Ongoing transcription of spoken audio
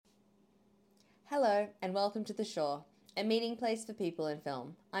Hello, and welcome to The Shore, a meeting place for people in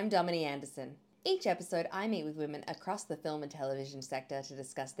film. I'm Dominique Anderson. Each episode, I meet with women across the film and television sector to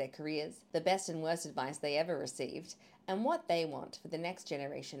discuss their careers, the best and worst advice they ever received, and what they want for the next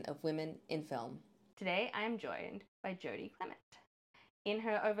generation of women in film. Today, I am joined by Jody Clement. In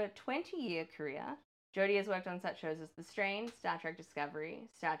her over 20-year career, Jody has worked on such shows as The Strain, Star Trek Discovery,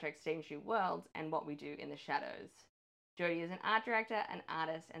 Star Trek Strange New Worlds, and What We Do in the Shadows. Jody is an art director, an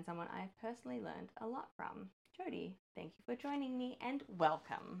artist, and someone I've personally learned a lot from. Jody, thank you for joining me and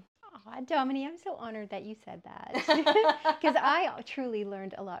welcome. Aw, Dominique, I'm so honored that you said that because I truly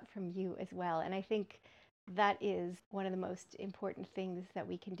learned a lot from you as well. And I think that is one of the most important things that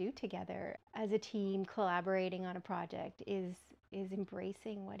we can do together as a team collaborating on a project is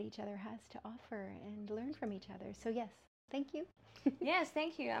embracing what each other has to offer and learn from each other. So yes, thank you. Yes,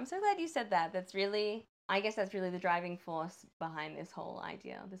 thank you. I'm so glad you said that. I guess that's really the driving force behind this whole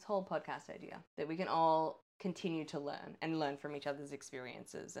idea, this whole podcast idea, that we can all continue to learn and learn from each other's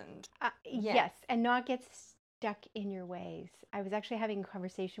experiences. And Yes, and not get stuck in your ways. I was actually having a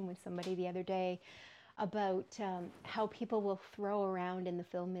conversation with somebody the other day about how people will throw around in the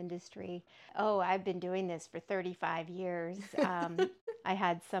film industry. Oh, I've been doing this for 35 years. I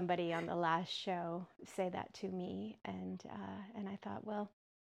had somebody on the last show say that to me, and I thought, well,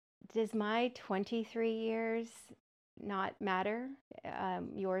 does my 23 years not matter?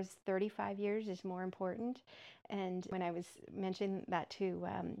 Yours 35 years is more important. And when I was mentioning that to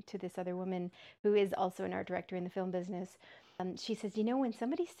this other woman who is also an art director in the film business, she says, when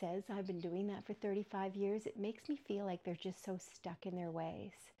somebody says I've been doing that for 35 years, it makes me feel like they're just so stuck in their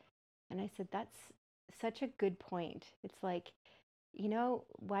ways. And I said, that's such a good point. It's like,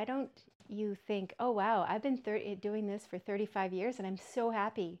 why don't you think, oh, wow, I've been doing this for 35 years and I'm so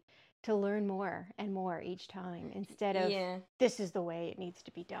happy to learn more and more each time instead of this is the way it needs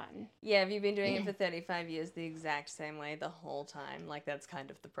to be done. Yeah, have you been doing it for 35 years the exact same way the whole time? Like, that's kind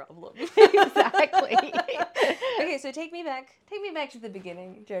of the problem. Exactly. Okay, so take me back to the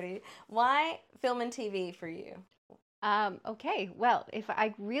beginning, Jody. Why film and TV for you? Okay, well, if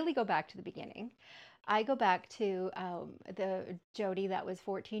I really go back to the beginning, I go back to the Jody that was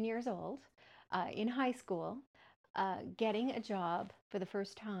 14 years old in high school, getting a job for the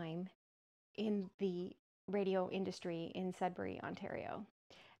first time in the radio industry in Sudbury, Ontario.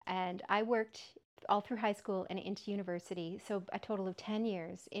 And I worked all through high school and into university, so a total of 10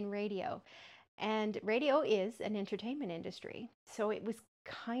 years in radio. And radio is an entertainment industry, so it was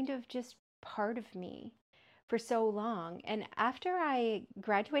kind of just part of me for so long. And after I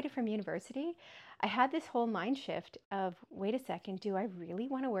graduated from university, I had this whole mind shift of, wait a second, do I really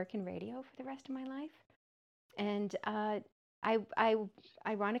want to work in radio for the rest of my life? And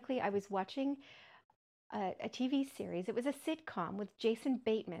ironically, I was watching a TV series. It was a sitcom with Jason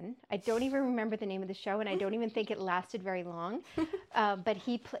Bateman. I don't even remember the name of the show, and I don't even think it lasted very long. But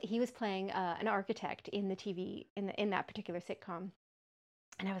he was playing an architect in the TV in that particular sitcom,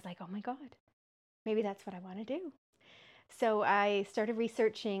 and I was like, oh my god, maybe that's what I want to do. So I started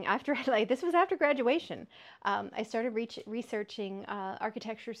researching after this was after graduation. I started researching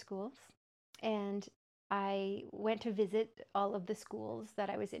architecture schools, and I went to visit all of the schools that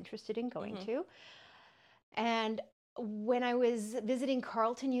I was interested in going to. And when I was visiting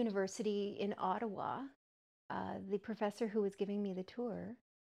Carleton University in Ottawa, the professor who was giving me the tour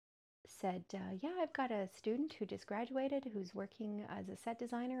said, yeah, I've got a student who just graduated who's working as a set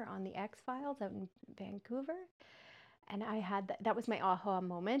designer on the X-Files out in Vancouver. And I had that was my aha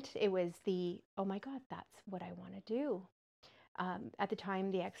moment. It was oh my God, that's what I want to do. At the time,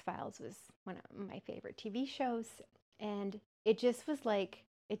 the X-Files was one of my favorite TV shows. And it just was like,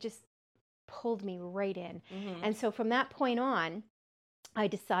 it just pulled me right in. And so from that point on, I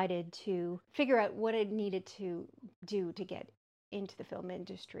decided to figure out what I needed to do to get into the film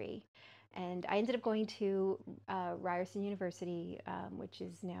industry. And I ended up going to Ryerson University, which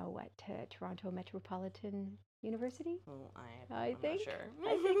is now Toronto Metropolitan University. I'm not sure.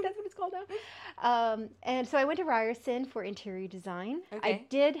 I think that's what it's called now. And so I went to Ryerson for interior design. Okay. I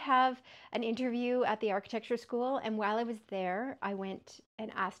did have an interview at the architecture school, and while I was there, I went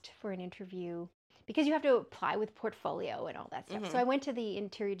and asked for an interview because you have to apply with portfolio and all that stuff. So I went to the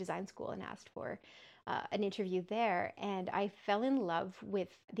interior design school and asked for an interview there, and I fell in love with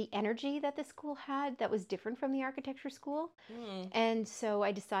the energy that the school had that was different from the architecture school. And so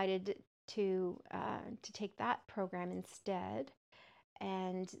I decided to take that program instead.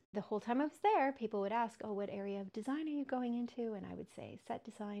 And the whole time I was there, people would ask, oh, what area of design are you going into? And I would say set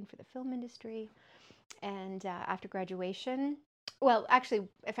design for the film industry. And after graduation, Well, actually,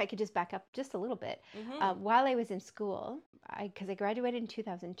 if I could just back up just a little bit, while I was in school, because I graduated in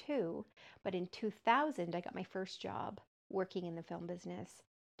 2002, but in 2000 I got my first job working in the film business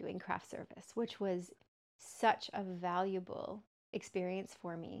doing craft service, which was such a valuable experience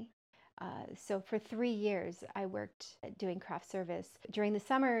for me. So for 3 years, I worked doing craft service during the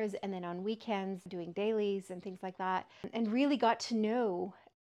summers and then on weekends doing dailies and things like that, and really got to know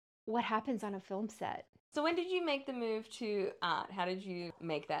what happens on a film set. So when did you make the move to art? How did you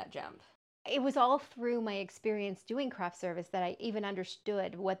make that jump? It was all through my experience doing craft service that I even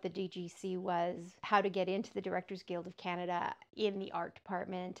understood what the DGC was, how to get into the Directors Guild of Canada in the art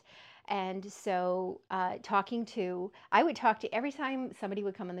department. And so I would talk to every time somebody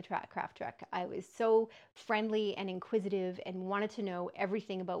would come on the craft truck. I was so friendly and inquisitive and wanted to know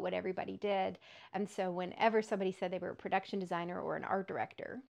everything about what everybody did. And so whenever somebody said they were a production designer or an art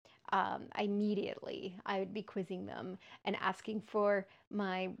director, immediately I would be quizzing them and asking for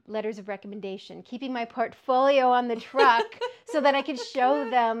my letters of recommendation, keeping my portfolio on the truck so that I could show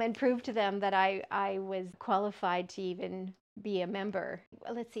them and prove to them that I was qualified to even be a member.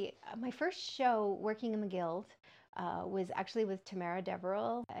 Let's see, my first show working in the Guild was actually with Tamara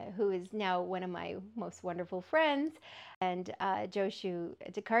Deverell, who is now one of my most wonderful friends, and Joshu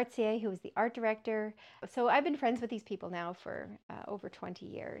DeCartier, who was the art director. So I've been friends with these people now for over 20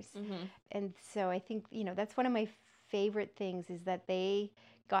 years. And so I think, that's one of my favorite things is that they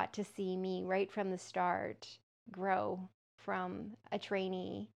got to see me right from the start grow from a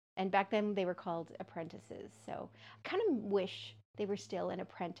trainee. And back then they were called apprentices. So I kind of wish they were still an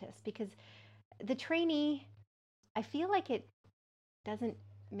apprentice because the trainee, I feel like it doesn't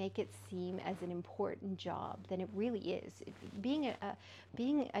make it seem as an important job than it really is. Being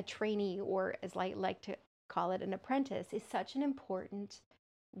a trainee, or as I like to call it, an apprentice, is such an important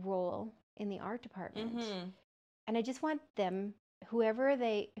role in the art department. And I just want them, whoever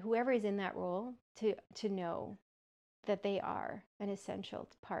is in that role, to know that they are an essential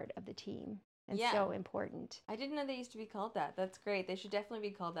part of the team and so important. I didn't know they used to be called that. That's great. They should definitely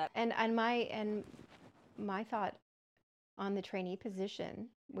be called that. And my thought on the trainee position,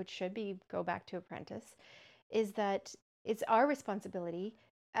 which should go back to apprentice, is that it's our responsibility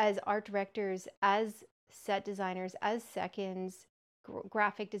as art directors, as set designers, as seconds,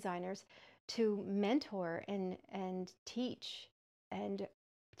 graphic designers, to mentor and teach and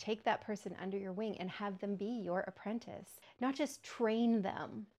take that person under your wing and have them be your apprentice. Not just train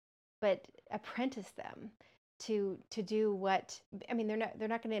them, but apprentice them to do what, I mean, they're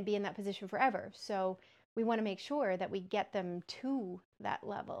not going to be in that position forever. So we want to make sure that we get them to that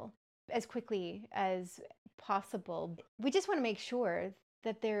level as quickly as possible. We just want to make sure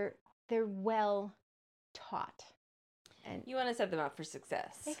that they're well taught. And you want to set them up for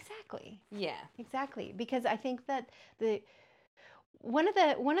success. Exactly. Yeah. Exactly. Because I think that one of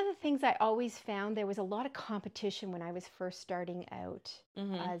the things I always found, there was a lot of competition when I was first starting out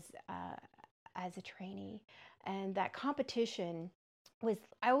as a trainee. And that competition was,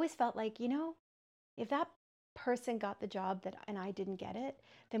 I always felt like, if that person got the job and I didn't get it,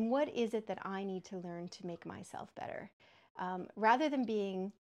 then what is it that I need to learn to make myself better? Rather than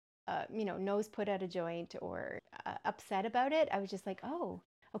being, nose put out of joint or upset about it, I was just like, oh,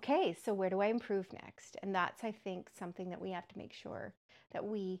 okay, so where do I improve next? And that's, I think, something that we have to make sure that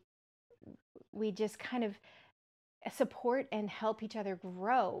we just kind of support and help each other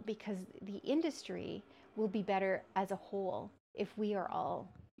grow, because the industry will be better as a whole if we are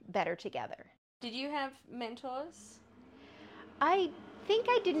all better together. Did you have mentors? I think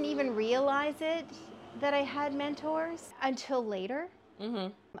I didn't even realize it, that I had mentors, until later.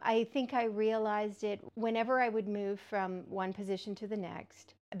 I think I realized it whenever I would move from one position to the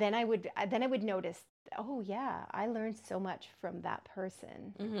next. Then I would notice, oh yeah, I learned so much from that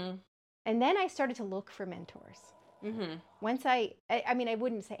person. And then I started to look for mentors. Once I mean, I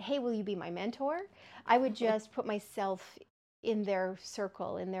wouldn't say, hey, will you be my mentor? I would just put myself in their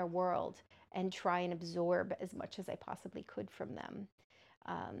circle, in their world, and try and absorb as much as I possibly could from them.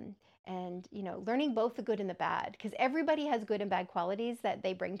 And learning both the good and the bad, because everybody has good and bad qualities that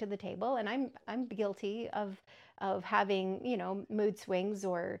they bring to the table, and I'm guilty of having mood swings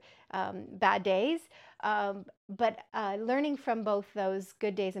or bad days, but learning from both those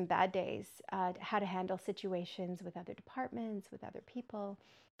good days and bad days, how to handle situations with other departments, with other people,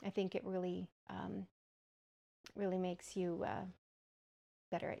 I think it really really makes you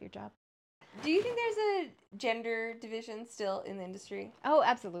better at your job. Do you think there's a gender division still in the industry? Oh,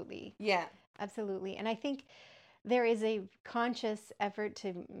 absolutely. Yeah. Absolutely. And I think there is a conscious effort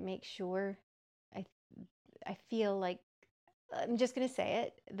to make sure, I feel like, I'm just going to say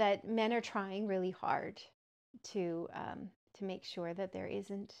it, that men are trying really hard to to make sure that there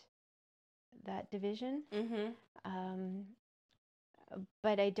isn't that division. Mm-hmm.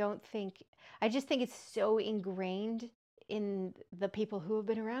 But I just think it's so ingrained in the people who have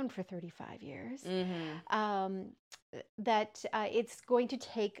been around for 35 years, Mm-hmm. that it's going to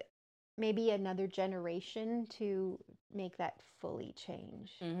take maybe another generation to make that fully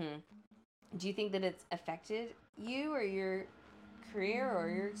change. Mm-hmm. Do you think that it's affected you or your career or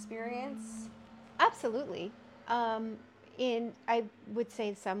your experience? Absolutely. I would say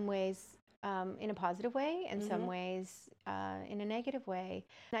in some ways, in a positive way, and some Mm-hmm. ways in a negative way.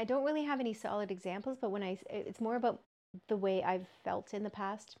 And I don't really have any solid examples, but it's more about the way I've felt in the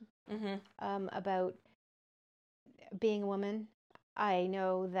past, Mm-hmm. about being a woman. I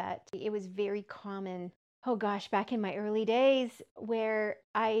know that it was very common, oh gosh, back in my early days, where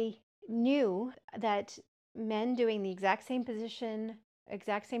I knew that men doing the exact same position,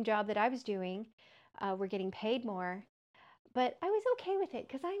 exact same job that I was doing, were getting paid more. But I was okay with it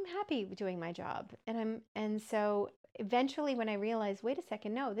because I'm happy doing my job. And so eventually when I realized, wait a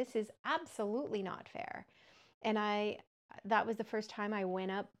second, no, this is absolutely not fair. And that was the first time I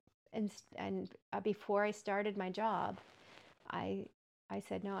went up and before I started my job, I I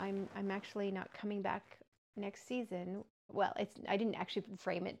said, no, I'm actually not coming back next season. Well, I didn't actually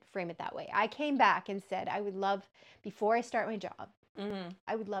frame it that way. I came back and said I would love, before I start my job, Mm-hmm.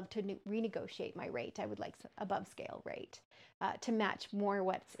 I would love to renegotiate my rate. I would like above scale rate, to match more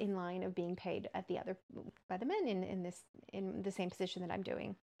what's in line of being paid by the men in the same position that I'm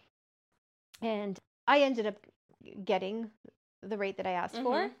doing. And I ended up getting the rate that I asked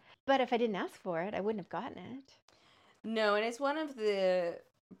for. Mm-hmm. But if I didn't ask for it, I wouldn't have gotten it. No, and it's one of the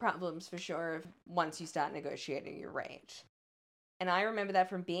problems for sure once you start negotiating your rate. And I remember that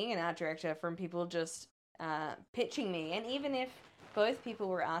from being an art director, from people just pitching me. And even if both people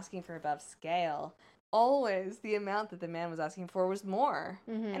were asking for above scale, always the amount that the man was asking for was more.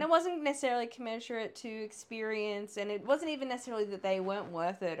 Mm-hmm. And it wasn't necessarily commensurate to experience, and it wasn't even necessarily that they weren't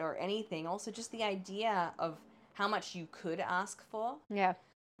worth it or anything. Also, just the idea of how much you could ask for. Yeah.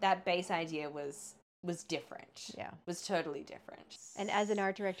 That base idea was different. Yeah. Was totally different. And as an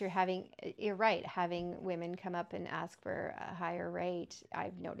art director, you're right, having women come up and ask for a higher rate,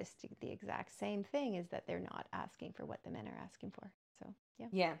 I've noticed the exact same thing, is that they're not asking for what the men are asking for. So, yeah.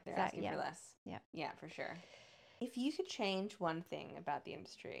 Yeah, they're asking for less. Yeah. Yeah, for sure. If you could change one thing about the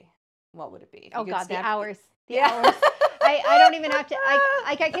industry, what would it be? Oh God, the hours. The Yeah. hours. I don't even have to.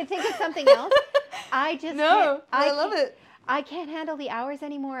 I can think of something else. I just No, can't, I love it. I can't handle the hours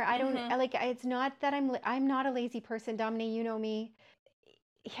anymore. I don't Mhm. like. It's not that I'm not a lazy person, Dominique. You know me.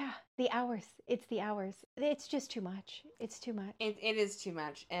 Yeah, the hours. It's the hours. It's just too much. It's too much. It is too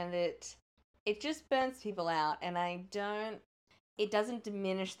much, and it just burns people out. And it doesn't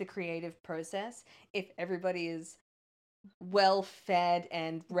diminish the creative process if everybody is well fed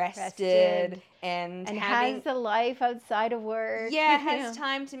and rested and having has a life outside of work. has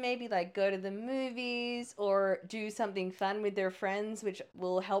time to maybe like go to the movies or do something fun with their friends, which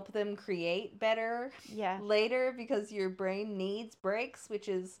will help them create better later, because your brain needs breaks, which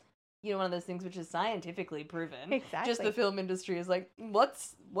is one of those things which is scientifically proven. Exactly. Just the film industry is like,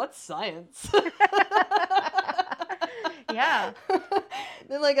 what's science? Yeah.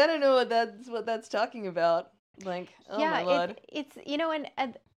 They're like, I don't know what that's talking about. Like, oh my Lord. It's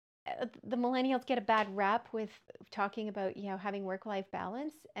and the millennials get a bad rap with talking about having work-life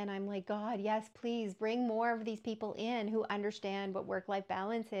balance, and I'm like, God, yes, please bring more of these people in who understand what work-life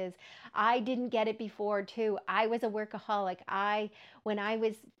balance is. I didn't get it before too. I was a workaholic. When I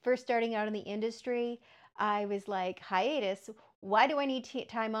was first starting out in the industry, I was like, hiatus. Why do I need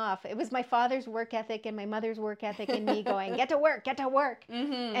time off? It was my father's work ethic and my mother's work ethic and me going, get to work, get to work.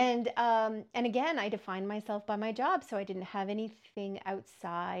 Mm-hmm. And again, I defined myself by my job, so I didn't have anything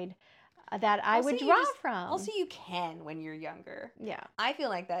outside that I would draw from. Also, you can when you're younger. Yeah. I feel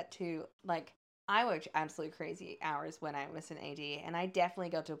like that too. Like, I worked absolutely crazy hours when I was an AD, and I definitely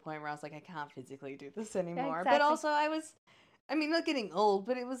got to a point where I was like, I can't physically do this anymore. Exactly. But also, not getting old,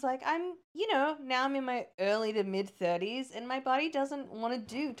 but it was like, now I'm in my early to mid 30s, and my body doesn't want to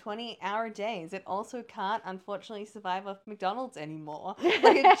do 20-hour days. It also can't, unfortunately, survive off McDonald's anymore.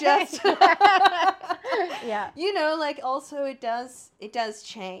 Like, it just, yeah. Also it does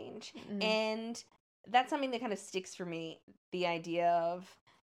change. Mm-hmm. And that's something that kind of sticks for me, the idea of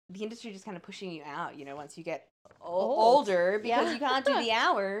the industry just kind of pushing you out, once you get older, because you can't do the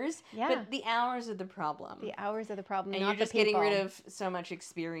hours. But the hours are the problem. The hours are the problem, and not you're just the people. getting rid of so much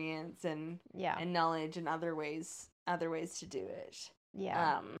experience and knowledge and other ways to do it.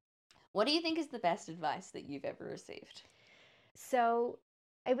 Yeah. What do you think is the best advice that you've ever received? So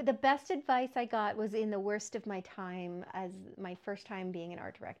The best advice I got was in the worst of my time as my first time being an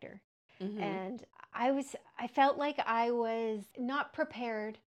art director. Mm-hmm. And I felt like I was not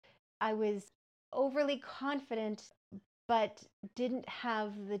prepared. I was overly confident, but didn't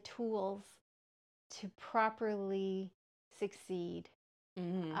have the tools to properly succeed.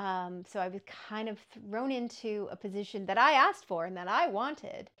 Mm-hmm. So I was kind of thrown into a position that I asked for and that I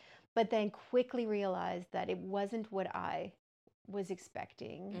wanted, but then quickly realized that it wasn't what I was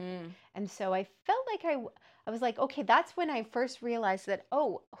expecting. Mm. And so I felt like I was like, okay, that's when I first realized that,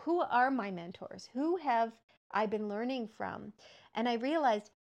 oh, who are my mentors? Who have I been learning from? And I realized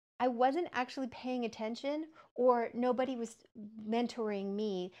I wasn't actually paying attention, or nobody was mentoring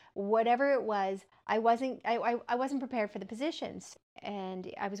me. Whatever it was, I wasn't prepared for the positions.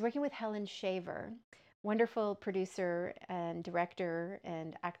 And I was working with Helen Shaver, wonderful producer and director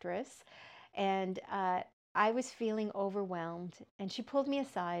and actress. And I was feeling overwhelmed, and she pulled me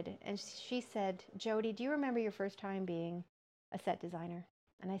aside and she said, Jody, do you remember your first time being a set designer?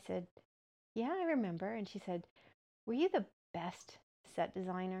 And I said, yeah, I remember. And she said, were you the best set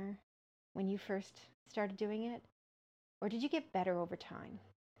designer when you first started doing it? Or did you get better over time?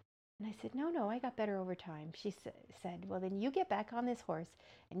 And I said, no, no, I got better over time. She said, well, then you get back on this horse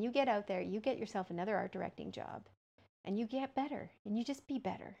and you get out there, you get yourself another art directing job, and you get better and you just be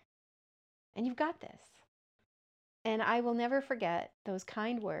better. And you've got this. And I will never forget those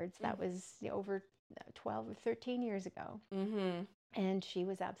kind words. That was over 12 or 13 years ago. Mm-hmm. And she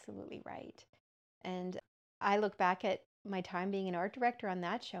was absolutely right. And I look back at my time being an art director on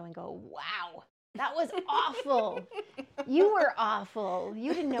that show and go, wow, that was awful. You were awful.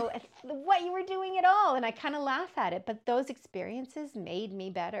 You didn't know what you were doing at all. And I kind of laugh at it. But those experiences made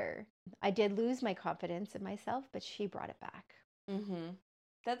me better. I did lose my confidence in myself, but she brought it back. Mm-hmm.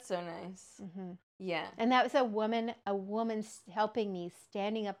 That's so nice. Mm-hmm. Yeah. And that was a woman helping me,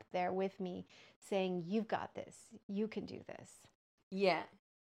 standing up there with me, saying, you've got this. You can do this. Yeah.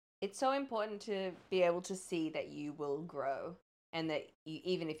 It's so important to be able to see that you will grow, and that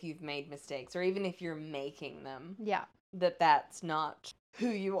even if you've made mistakes, or even if you're making them, Yeah. that's not who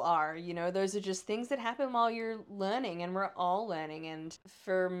you are. Those are just things that happen while you're learning, and we're all learning. And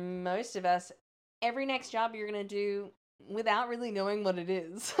for most of us, every next job you're going to do without really knowing what it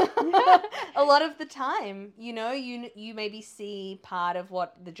is. A lot of the time, you maybe see part of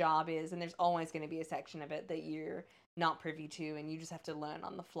what the job is, and there's always going to be a section of it that you're not privy to, and you just have to learn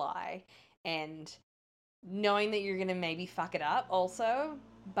on the fly. And knowing that you're going to maybe fuck it up also,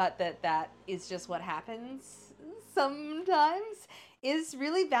 but that is just what happens sometimes, is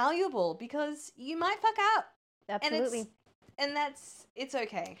really valuable, because you might fuck up. Absolutely. And it's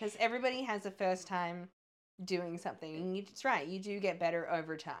okay, because everybody has a first time doing something, and it's right, you do get better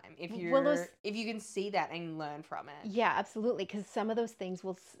over time if you can see that and learn from it. Yeah, absolutely, because some of those things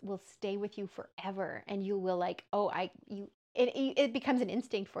will stay with you forever, and you will like, oh, it becomes an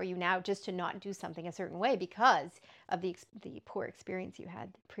instinct for you now just to not do something a certain way because of the poor experience you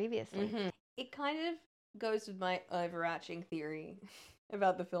had previously. Mm-hmm. It kind of goes with my overarching theory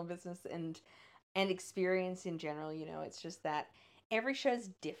about the film business and experience in general. It's just that every show's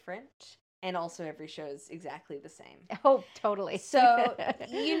different, and also every show's exactly the same. Oh, totally. So,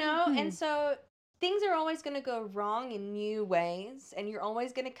 and so things are always going to go wrong in new ways, and you're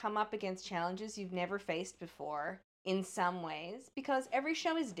always going to come up against challenges you've never faced before in some ways, because every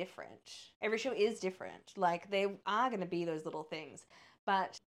show is different. Every show is different. Like, they are going to be those little things.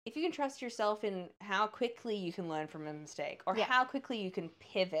 But if you can trust yourself in how quickly you can learn from a mistake, or how quickly you can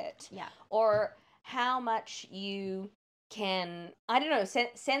pivot, or how much you can, I don't know,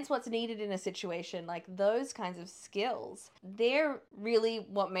 sense what's needed in a situation, like those kinds of skills, they're really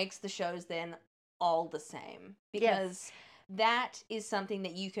what makes the shows then all the same, because that is something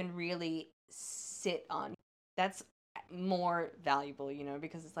that you can really sit on. That's more valuable,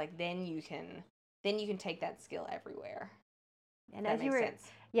 because it's like then you can take that skill everywhere. And that makes sense.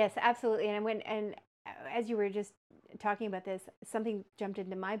 Yes, absolutely. And as you were just talking about this, something jumped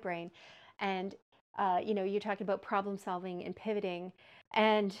into my brain, and you're talking about problem solving and pivoting.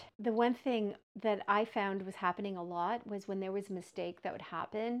 And the one thing that I found was happening a lot was when there was a mistake that would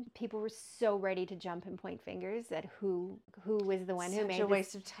happen, people were so ready to jump and point fingers at who was the one who made Such a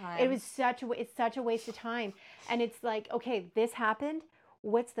waste of time. It was it's such a waste of time. And it's like, okay, this happened.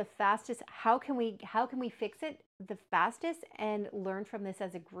 What's the fastest? How can we fix it the fastest and learn from this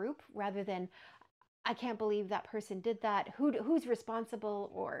as a group, rather than, I can't believe that person did that. Who's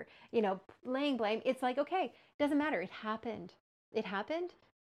responsible, or laying blame. It's like, okay, doesn't matter. It happened.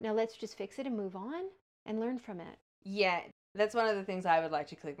 Now let's just fix it and move on and learn from it. Yeah, That's one of the things I would like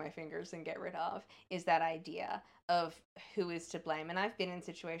to click my fingers and get rid of, is that idea of who is to blame. And I've been in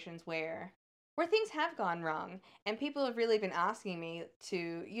situations where things have gone wrong, and people have really been asking me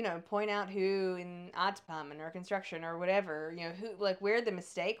to, point out who in art department or construction or whatever, who, like, where the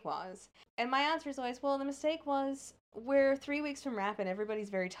mistake was. And my answer is always, well, the mistake was we're 3 weeks from wrap and everybody's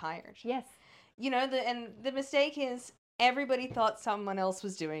very tired. Yes. The mistake is everybody thought someone else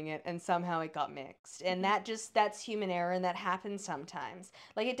was doing it and somehow it got mixed. And that's human error, and that happens sometimes.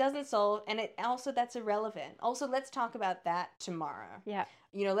 Like, it doesn't solve, and it also, that's irrelevant. Also, let's talk about that tomorrow. Yeah.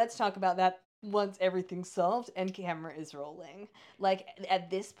 Let's talk about that once everything's solved and camera is rolling. Like, at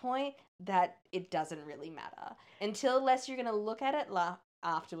this point, that it doesn't really matter. Unless you're going to look at it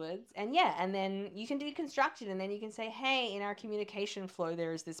afterwards, and then you can deconstruct it, and then you can say, hey, in our communication flow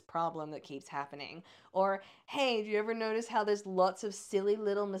there is this problem that keeps happening. Or, hey, do you ever notice how there's lots of silly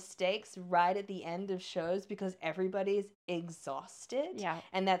little mistakes right at the end of shows because everybody's exhausted? Yeah.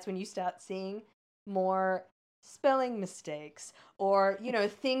 And that's when you start seeing more spelling mistakes, or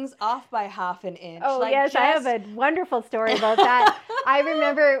things off by half an inch. Oh, yes, I have a wonderful story about that. I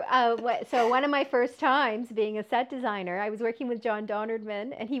remember, so one of my first times being a set designer, I was working with John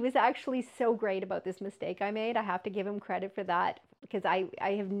Donardman, and he was actually so great about this mistake I made. I have to give him credit for that, because I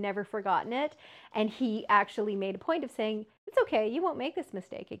have never forgotten it. And he actually made a point of saying, it's okay, you won't make this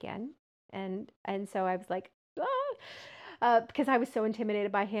mistake again. And so I was like, because I was so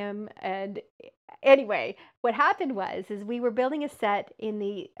intimidated by him. And anyway, what happened is we were building a set in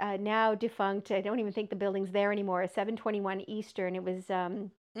the now defunct, I don't even think the building's there anymore, 721 Eastern. It was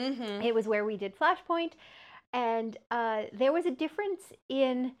it was where we did Flashpoint, and there was a difference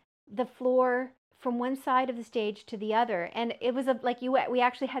in the floor from one side of the stage to the other, and it was we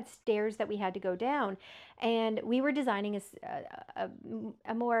actually had stairs that we had to go down, and we were designing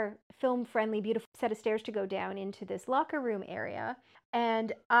a more film friendly, beautiful set of stairs to go down into this locker room area.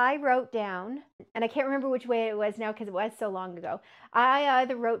 And I wrote down, and I can't remember which way it was now because it was so long ago, I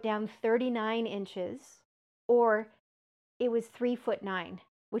either wrote down 39 inches or it was 3'9",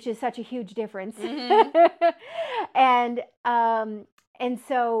 which is such a huge difference. and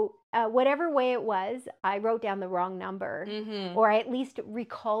so whatever way it was, I wrote down the wrong number, or I at least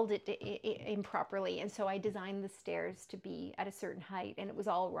recalled it improperly. And so I designed the stairs to be at a certain height, and it was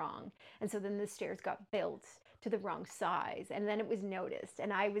all wrong. And so then the stairs got built to the wrong size, and then it was noticed,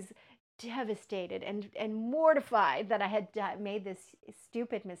 and I was devastated and mortified that I had made this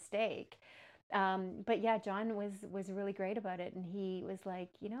stupid mistake. But yeah, John was really great about it, and he was like,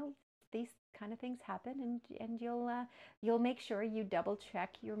 these kind of things happen, and you'll make sure you double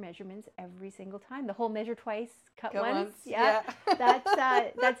check your measurements every single time. The whole measure twice, cut once. Yeah.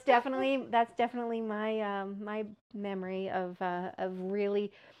 That's definitely my my memory of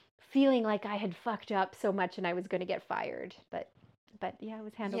really feeling like I had fucked up so much and I was going to get fired. But yeah, it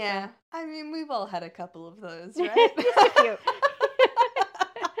was handled well. Yeah, I mean, we've all had a couple of those, right? Just a few.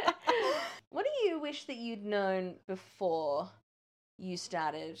 What do you wish that you'd known before you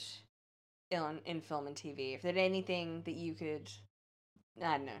started in film and TV? If there's anything that you could,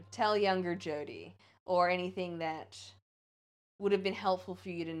 I don't know, tell younger Jody, or anything that would have been helpful for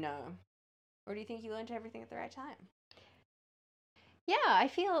you to know? Or do you think you learned everything at the right time? Yeah, I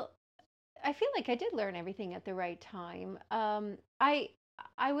feel like I did learn everything at the right time. I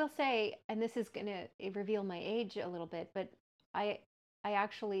will say, and this is going to reveal my age a little bit, but I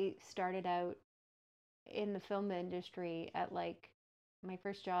actually started out in the film industry at like my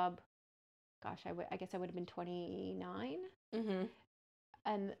first job. Gosh, I guess I would have been 29,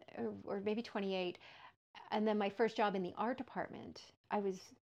 and or maybe 28, and then my first job in the art department, I was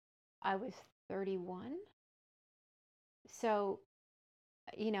 31. So,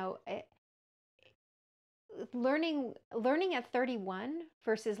 you know, learning at 31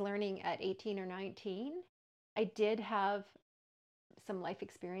 versus learning at 18 or 19, I did have some life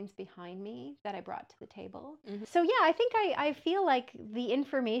experience behind me that I brought to the table. So yeah, I think I feel like the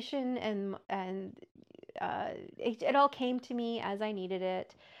information and it all came to me as I needed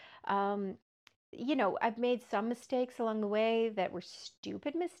it. I've made some mistakes along the way that were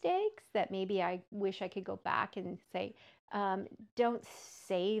stupid mistakes that maybe I wish I could go back and say, don't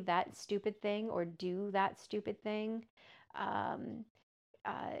say that stupid thing or do that stupid thing. Um,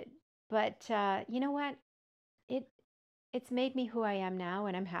 but you know what? It's made me who I am now,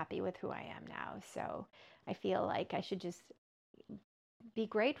 and I'm happy with who I am now. So I feel like I should just be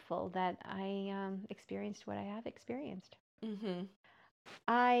grateful that I experienced what I have experienced.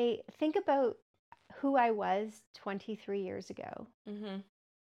 I think about who I was 23 years ago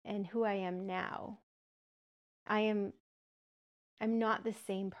and who I am now. I'm not the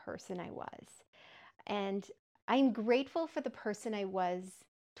same person I was. And I'm grateful for the person I was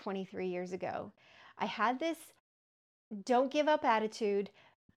 23 years ago. I had this don't give up attitude,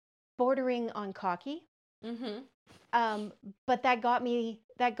 bordering on cocky. Mm-hmm. But that got me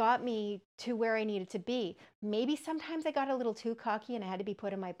to where I needed to be. Maybe sometimes I got a little too cocky and I had to be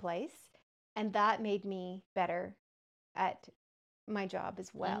put in my place, and that made me better at my job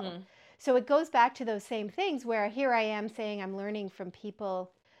as well. Mm-hmm. So it goes back to those same things where here I am saying I'm learning from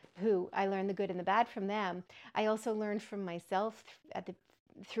people who I learned the good and the bad from them. I also learned from myself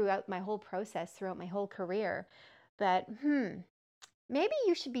throughout my whole process, throughout my whole career, that maybe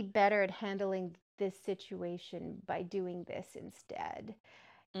you should be better at handling this situation by doing this instead.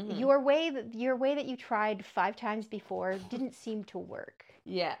 Mm-hmm. Your way that you tried 5 times before didn't seem to work.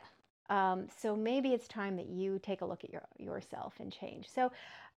 Yeah. So maybe it's time that you take a look at yourself and change. So,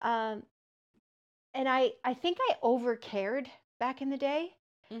 um, and I think I over cared back in the day,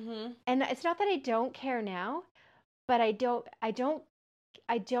 Mm-hmm. and it's not that I don't care now, but I don't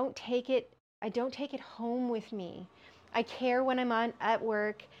take it home with me. I care when I'm on at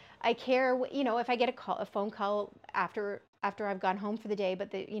work. I care, if I get a phone call after I've gone home for the day,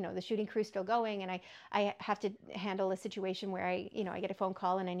 but the shooting crew's still going, and I have to handle a situation where I get a phone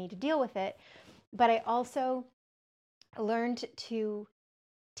call and I need to deal with it. But I also learned to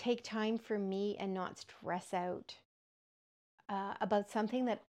take time for me and not stress out about something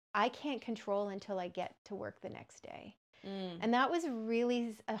that I can't control until I get to work the next day. Mm. And that was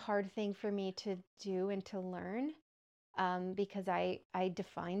really a hard thing for me to do and to learn, because I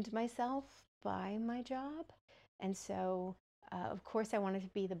defined myself by my job. And so, of course, I wanted to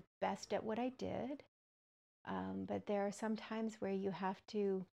be the best at what I did. But there are some times where you have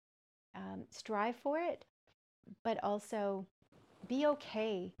to strive for it, but also be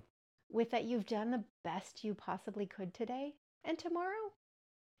okay with that you've done the best you possibly could today. And tomorrow,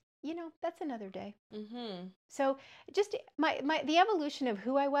 that's another day. Mm-hmm. So just the evolution of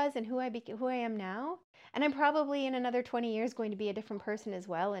who I was and who I am now, and I'm probably in another 20 years going to be a different person as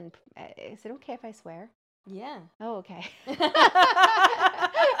well. And is it okay if I swear? Yeah. Oh, okay.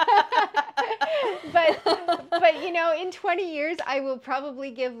 but in 20 years, I will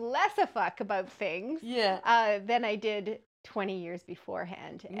probably give less a fuck about things Yeah. than I did 20 years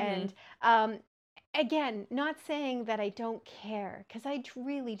beforehand. Mm-hmm. And again, not saying that I don't care, because I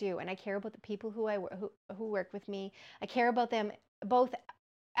really do, and I care about the people who work with me. I care about them both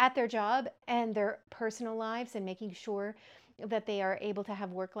at their job and their personal lives, and making sure that they are able to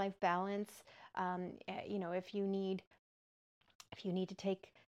have work-life balance. If you need to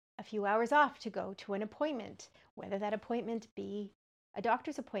take a few hours off to go to an appointment, whether that appointment be a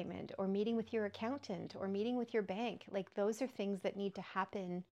doctor's appointment or meeting with your accountant or meeting with your bank, like those are things that need to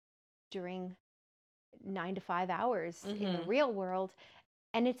happen during 9 to 5 hours in the Mm-hmm. real world.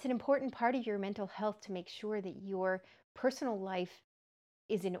 And it's an important part of your mental health to make sure that your personal life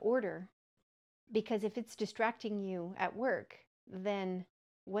is in order, because if it's distracting you at work, then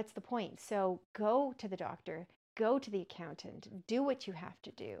what's the point? So go to the doctor, go to the accountant, do what you have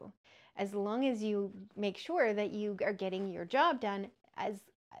to do. As long as you make sure that you are getting your job done, as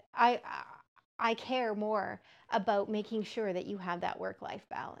I I care more about making sure that you have that work-life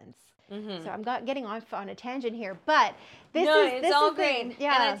balance. Mm-hmm. So I'm getting off on a tangent here, but No, it's all great.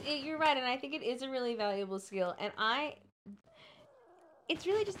 yeah. And you're right, and I think it is a really valuable skill. And it's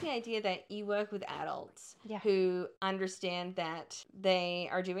really just the idea that you work with adults Yeah. who understand that they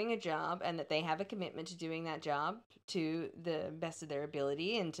are doing a job and that they have a commitment to doing that job to the best of their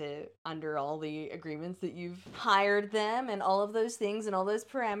ability and to under all the agreements that you've hired them and all of those things and all those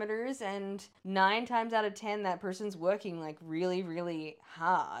parameters. And 9 times out of 10, that person's working like really, really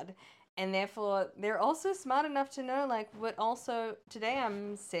hard. And therefore, they're also smart enough to know, like, what also today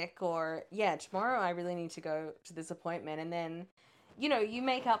I'm sick, or yeah, tomorrow I really need to go to this appointment. And then you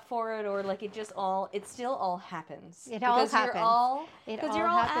make up for it, or like it still all happens. It all Because happens. you're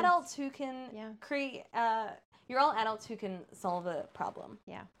all Happens. adults who can Yeah. create, you're all adults who can solve a problem.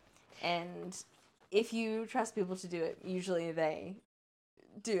 Yeah. And if you trust people to do it, usually they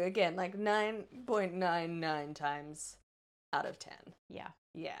do, again, like 9.99 times out of 10. Yeah.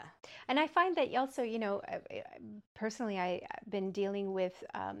 Yeah. And I find that also, personally, I've been dealing with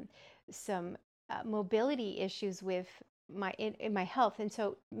some mobility issues with in my health, and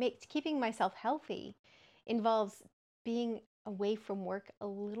so keeping myself healthy involves being away from work a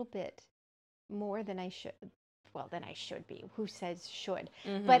little bit more than I should. Well, than I should be. Who says should?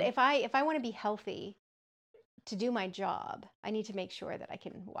 Mm-hmm. But if I want to be healthy to do my job, I need to make sure that I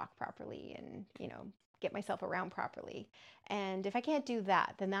can walk properly and, get myself around properly. And if I can't do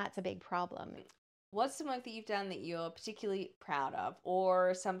that, then that's a big problem. What's some work that you've done that you're particularly proud of,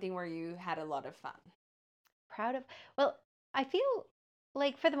 or something where you had a lot of fun? proud of. Well, I feel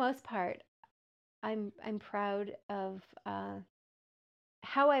like for the most part, I'm proud of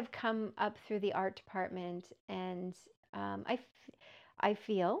how I've come up through the art department, and I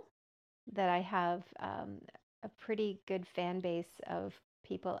feel that I have a pretty good fan base of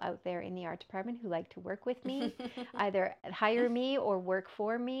people out there in the art department who like to work with me, either hire me or work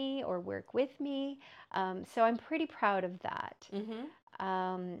for me or work with me. So I'm pretty proud of that.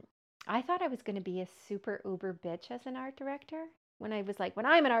 Um, I thought I was going to be a super uber bitch as an art director. When I was like, when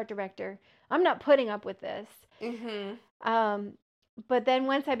I'm an art director, I'm not putting up with this. Um, but then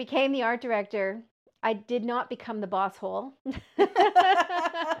once I became the art director, I did not become the boss hole.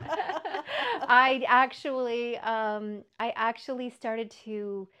 I actually started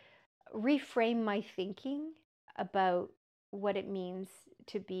to reframe my thinking about what it means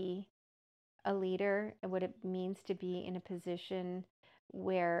to be a leader and what it means to be in a position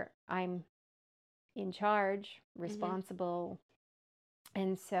where I'm in charge, responsible.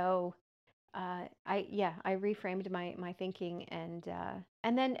 And so I reframed my thinking, and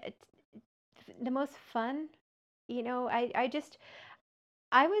then the most fun, I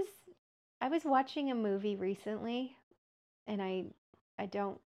was I was watching a movie recently, and I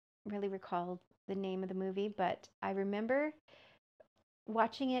don't really recall the name of the movie, but I remember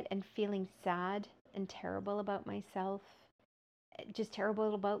watching it and feeling sad and terrible about myself, just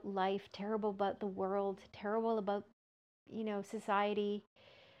terrible about life, terrible about the world, terrible about, society.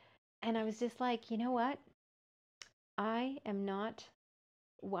 And I was just like, you know what? I am not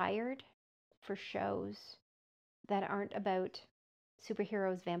wired for shows that aren't about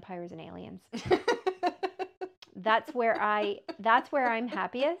superheroes, vampires, and aliens. That's where I'm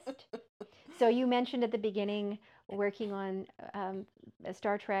happiest. So you mentioned at the beginning working on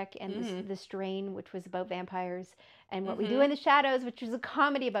Star Trek and the Strain, which was about vampires, and What We Do in the Shadows, which was a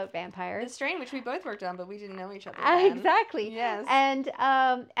comedy about vampires. The Strain, which we both worked on, but we didn't know each other then. Exactly. Yes. And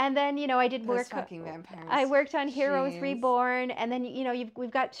then I did Those work. fucking vampires. I worked on Heroes Reborn, and then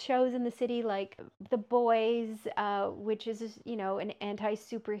we've got shows in the city like The Boys, which is an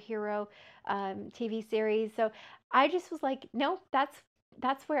anti-superhero TV series. So I just was like, no, that's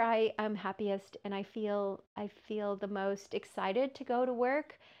where I am happiest, and I feel the most excited to go to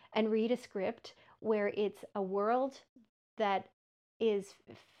work and read a script where it's a world that is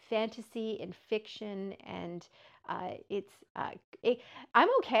fantasy and fiction, and I'm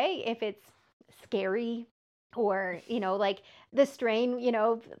okay if it's scary or like The Strain,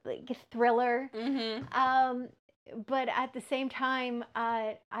 like thriller. But at the same time,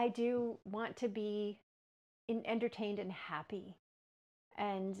 I do want to be entertained and happy,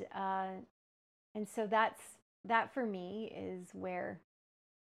 and so that for me is where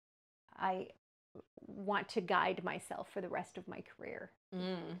I want to guide myself for the rest of my career,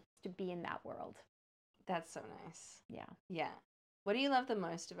 to be in that world. That's so nice. Yeah. Yeah. What do you love the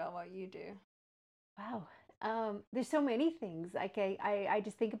most about what you do? Wow. There's so many things. Like I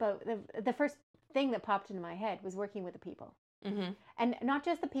just think about the first thing that popped into my head was working with the people, and not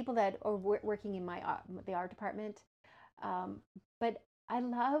just the people that are working in the art department, but I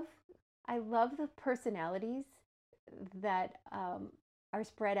love the personalities that are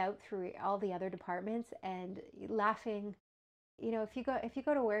spread out through all the other departments, and laughing. If you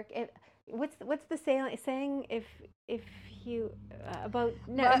go to work, what's the saying, if you about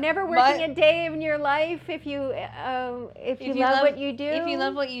never working a day in your life, if you love what you do. If you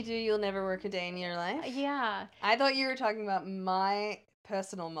love what you do, you'll never work a day in your life. Yeah. I thought you were talking about my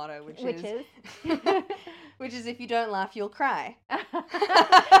personal motto, which is which is if you don't laugh, you'll cry.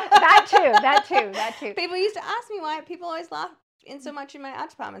 That too. People used to ask me why people always laugh so much in my art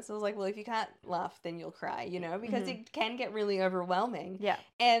department. So I was like, well, if you can't laugh, then you'll cry, because it can get really overwhelming. Yeah.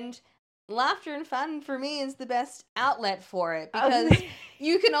 And laughter and fun for me is the best outlet for it, because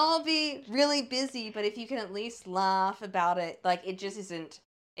you can all be really busy, but if you can at least laugh about it, like it just isn't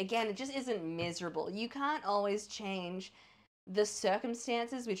miserable. You can't always change the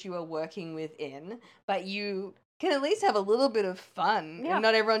circumstances which you are working within, but you can at least have a little bit of fun, and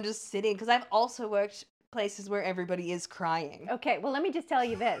not everyone just sitting, because I've also worked places where everybody is crying. Okay, well, let me just tell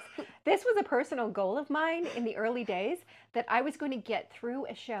you this. This was a personal goal of mine in the early days, that I was going to get through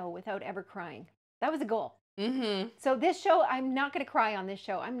a show without ever crying. That was a goal. So this show, I'm not going to cry on this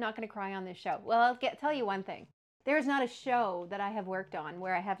show. I'm not going to cry on this show. Well, I'll tell you one thing. There's not a show that I have worked on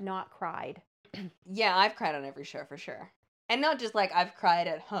where I have not cried. Yeah, I've cried on every show for sure. And not just like I've cried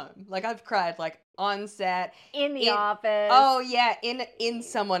at home. Like I've cried like on set, In the office. Oh yeah, in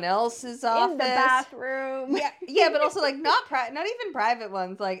someone else's office. In the bathroom. Yeah, but also like not even private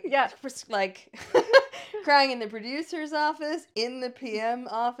ones. Like like crying in the producer's office, in the PM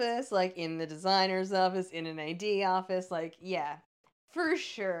office, like in the designer's office, in an AD office. Like yeah, for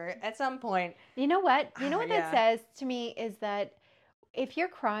sure. At some point. You know what? Yeah. That says to me is that if you're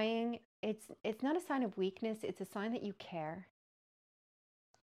crying, it's not a sign of weakness. It's a sign that you care.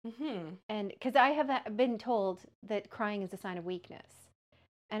 Mm-hmm. And because I have been told that crying is a sign of weakness.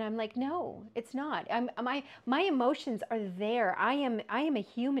 And I'm like, no, it's not. My emotions are there. I am a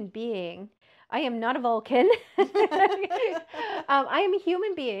human being. I am not a Vulcan. I am a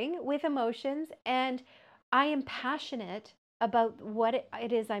human being with emotions, and I am passionate about what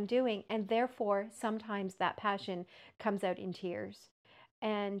it is I'm doing, and therefore sometimes that passion comes out in tears.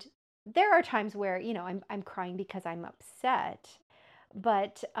 And there are times where I'm crying because I'm upset,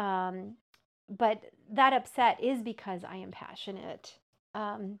 but that upset is because I am passionate.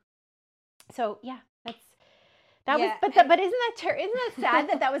 So yeah, that was, but isn't that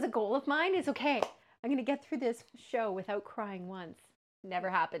sad that was a goal of mine? It's okay. I'm gonna get through this show without crying once. Never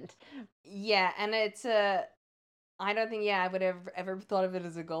happened. Yeah, and it's I don't think I would have ever thought of it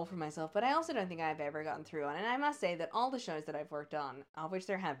as a goal for myself, but I also don't think I've ever gotten through on. And I must say that all the shows that I've worked on, of which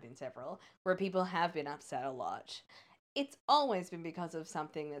there have been several, where people have been upset a lot, it's always been because of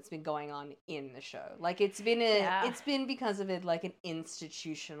something that's been going on in the show. Like it's been because of it, like an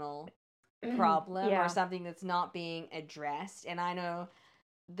institutional problem or something that's not being addressed. And I know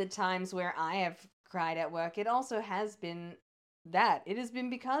the times where I have cried at work, it also has been that. It has been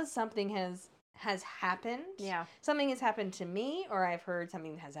because something has happened. Yeah. Something has happened to me, or I've heard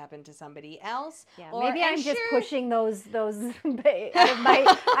something has happened to somebody else. Yeah. Or, maybe I'm just pushing those out of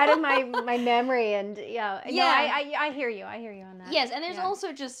my memory, and I hear you. I hear you on that. Yes, and there's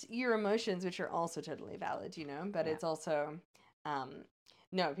also just your emotions, which are also totally valid, but it's also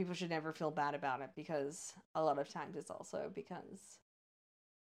no, people should never feel bad about it, because a lot of times it's also because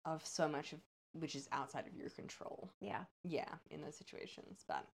of so much of which is outside of your control. Yeah. Yeah, in those situations.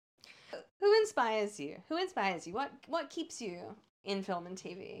 But who inspires you? What keeps you in film and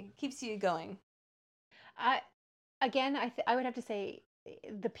TV? Keeps you going? Again, I would have to say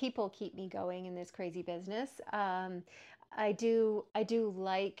the people keep me going in this crazy business. I do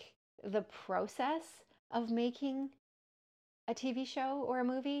like the process of making a TV show or a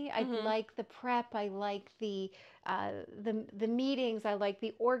movie. I like the prep. I like the meetings. I like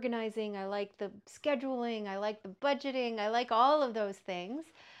the organizing. I like the scheduling. I like the budgeting. I like all of those things.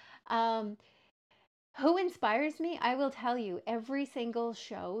 Who inspires me? I will tell you, every single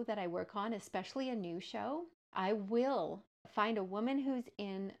show that I work on, especially a new show, I will find a woman who's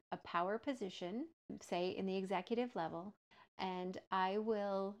in a power position, say in the executive level, and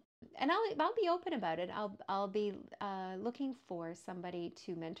I'll be open about it. I'll be looking for somebody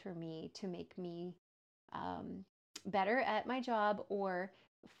to mentor me, to make me better at my job, or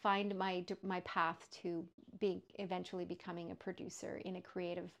find my path to eventually becoming a producer in a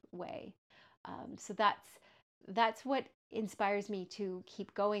creative way. So that's what inspires me to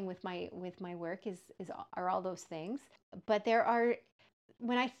keep going with my work are all those things. But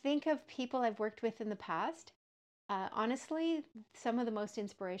when I think of people I've worked with in the past, honestly, some of the most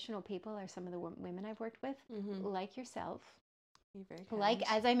inspirational people are some of the women I've worked with, like yourself. You're very kind. Like,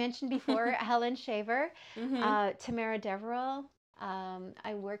 as I mentioned before, Helen Shaver, Tamara Deverell.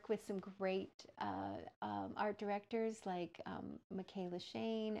 I work with some great art directors like Michaela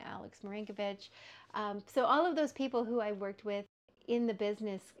Shane, Alex Marinkovich. So all of those people who I worked with in the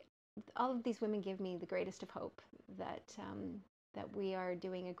business, all of these women give me the greatest of hope that we are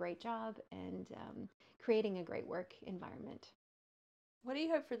doing a great job and creating a great work environment. What do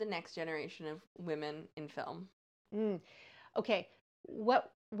you hope for the next generation of women in film? Okay,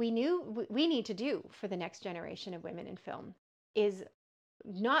 what we need to do for the next generation of women in film is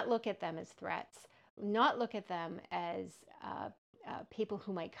not look at them as threats, not look at them as people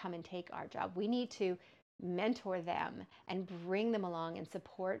who might come and take our job. We need to mentor them and bring them along and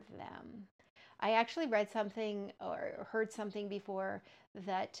support them. I actually read something or heard something before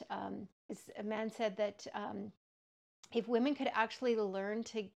that a man said that if women could actually learn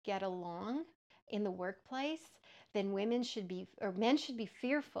to get along in the workplace, then men should be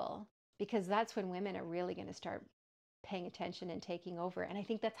fearful, because that's when women are really going to start paying attention and taking over. And I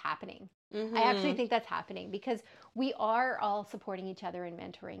think that's happening. I actually think that's happening, because we are all supporting each other and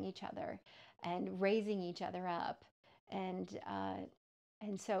mentoring each other and raising each other up. And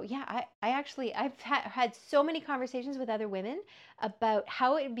And so, yeah, I've had so many conversations with other women about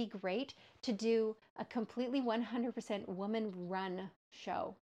how it would be great to do a completely 100% woman run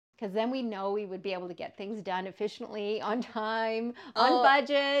show. Because then we know we would be able to get things done efficiently, on time, on Oh,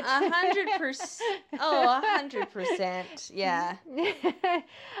 budget. 100%. Oh, 100%. Yeah.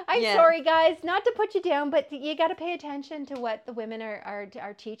 I'm Yeah. sorry, guys, not to put you down, but you got to pay attention to what the women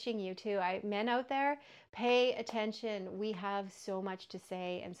are teaching you too. Men out there, pay attention. We have so much to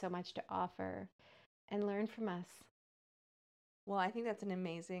say and so much to offer, and learn from us. Well, I think that's an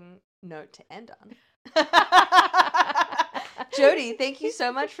amazing note to end on. Jody, thank you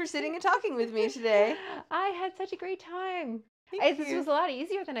so much for sitting and talking with me today. I had such a great time. Thank This you. was a lot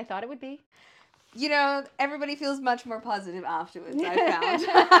easier than I thought it would be. You know, everybody feels much more positive afterwards, I found.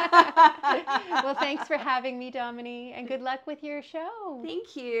 Well, thanks for having me, Dominique, and good luck with your show.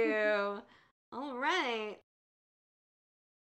 Thank you. All right.